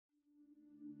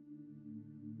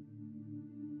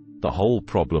The whole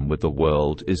problem with the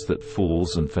world is that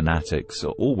fools and fanatics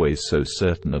are always so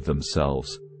certain of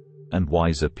themselves, and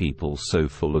wiser people so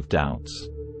full of doubts.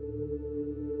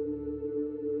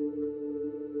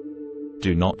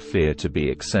 Do not fear to be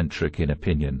eccentric in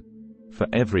opinion, for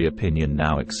every opinion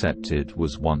now accepted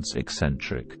was once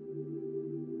eccentric.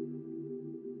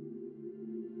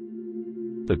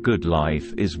 The good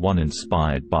life is one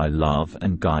inspired by love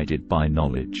and guided by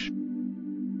knowledge.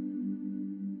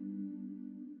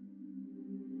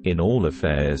 In all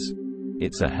affairs,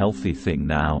 it's a healthy thing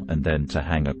now and then to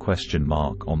hang a question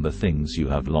mark on the things you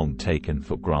have long taken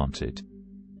for granted.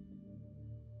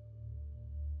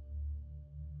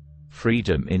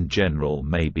 Freedom in general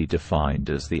may be defined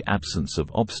as the absence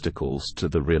of obstacles to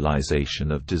the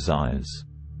realization of desires.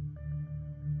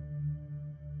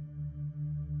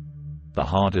 The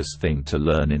hardest thing to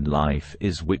learn in life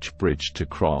is which bridge to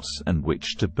cross and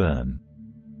which to burn.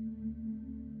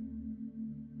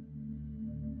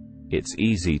 It's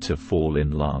easy to fall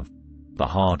in love. The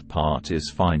hard part is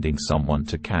finding someone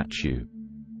to catch you.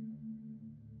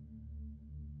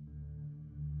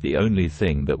 The only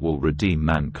thing that will redeem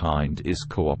mankind is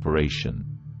cooperation.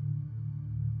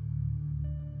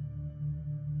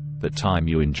 The time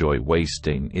you enjoy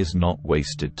wasting is not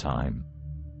wasted time.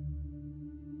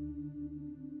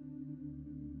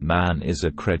 Man is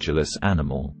a credulous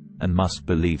animal, and must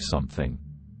believe something.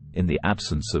 In the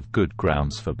absence of good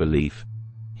grounds for belief,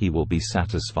 he will be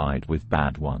satisfied with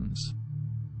bad ones.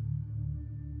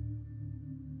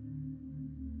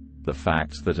 The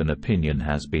fact that an opinion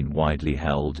has been widely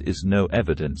held is no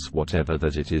evidence whatever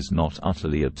that it is not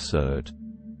utterly absurd.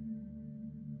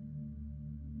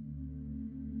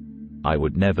 I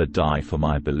would never die for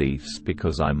my beliefs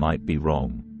because I might be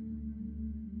wrong.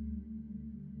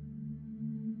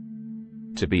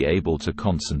 To be able to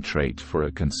concentrate for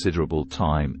a considerable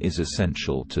time is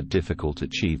essential to difficult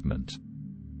achievement.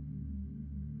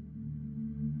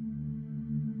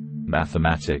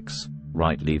 Mathematics,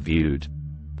 rightly viewed,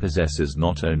 possesses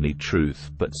not only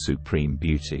truth but supreme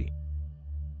beauty.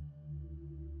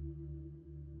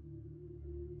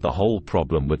 The whole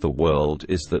problem with the world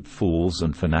is that fools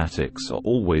and fanatics are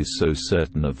always so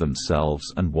certain of themselves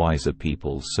and wiser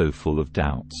people so full of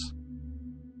doubts.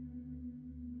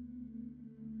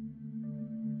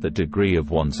 The degree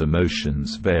of one's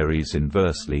emotions varies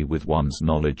inversely with one's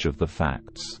knowledge of the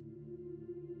facts.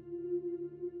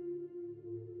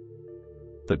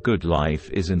 The good life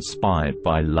is inspired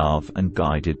by love and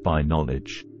guided by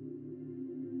knowledge.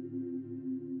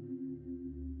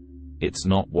 It's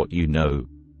not what you know,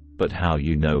 but how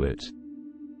you know it.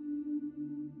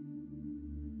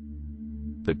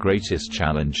 The greatest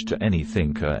challenge to any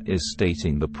thinker is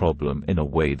stating the problem in a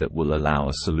way that will allow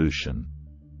a solution.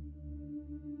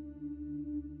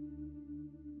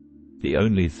 The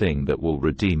only thing that will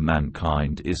redeem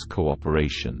mankind is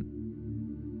cooperation.